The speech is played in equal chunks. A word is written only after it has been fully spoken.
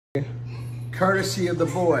Courtesy of the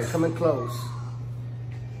boy. Coming close.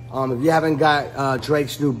 If you haven't got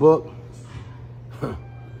Drake's new book,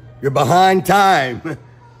 you're behind time.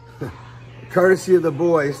 Courtesy of the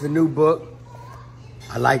boy. It's the new book.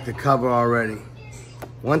 I like the cover already.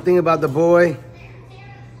 One thing about the boy,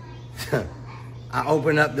 I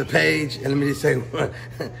open up the page and let me just say,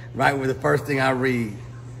 right with the first thing I read.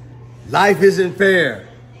 Life isn't fair,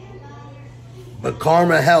 but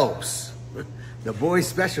karma helps. The boy's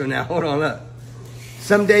special now. Hold on up.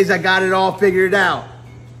 Some days I got it all figured out,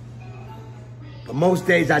 but most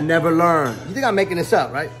days I never learn. You think I'm making this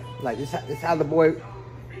up, right? Like this how the boy,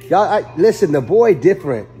 y'all, listen, the boy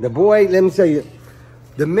different. The boy, let me tell you,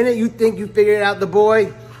 the minute you think you figured out the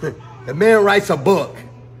boy, the man writes a book.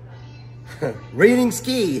 Reading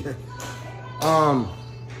ski.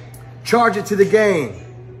 Charge it to the game.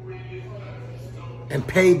 And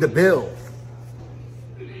pay the bill.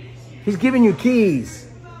 He's giving you keys.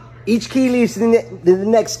 Each key leads to the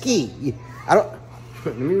next key.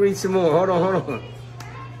 Let me read some more. Hold on.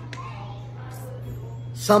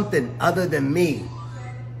 Something other than me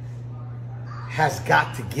has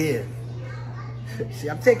got to give. See,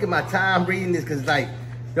 I'm taking my time reading this because, like,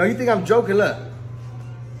 yo, you think I'm joking? Look,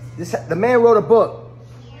 the man wrote a book.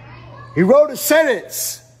 He wrote a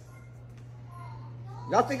sentence.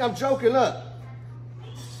 Y'all think I'm joking? Look.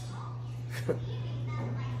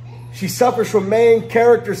 She suffers from main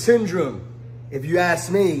character syndrome. If you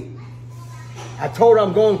ask me, I told her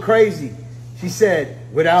I'm going crazy. She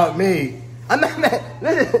said, without me.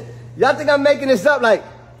 Listen, y'all think I'm making this up? Like,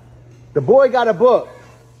 the boy got a book.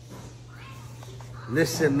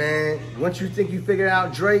 Listen, man, once you think you figured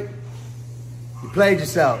out Drake, you played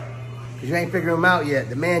yourself. Because you ain't figuring him out yet.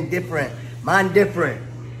 The man different. Mine different.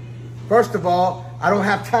 First of all, I don't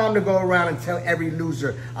have time to go around and tell every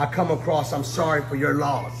loser I come across I'm sorry for your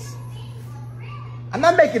loss. I'm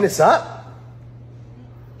not making this up.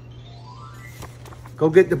 Go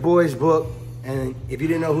get the boy's book. And if you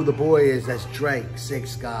didn't know who the boy is, that's Drake,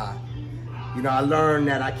 Six God. You know, I learned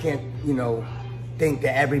that I can't, think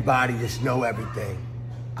that everybody just know everything.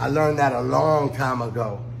 I learned that a long time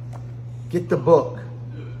ago. Get the book.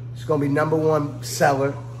 It's going to be #1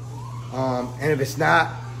 seller. And if it's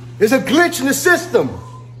not, there's a glitch in the system.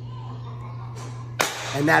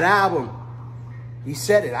 And that album, he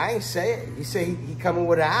said it. I ain't say it. He said he coming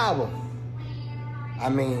with an album. I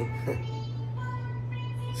mean,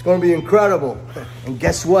 it's going to be incredible. And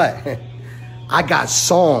guess what? I got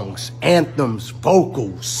songs, anthems,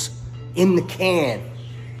 vocals in the can.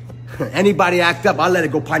 Anybody act up, I'll let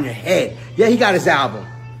it go upon your head. Yeah, he got his album.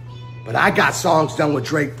 But I got songs done with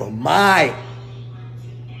Drake for my.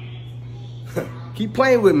 Keep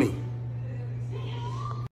playing with me.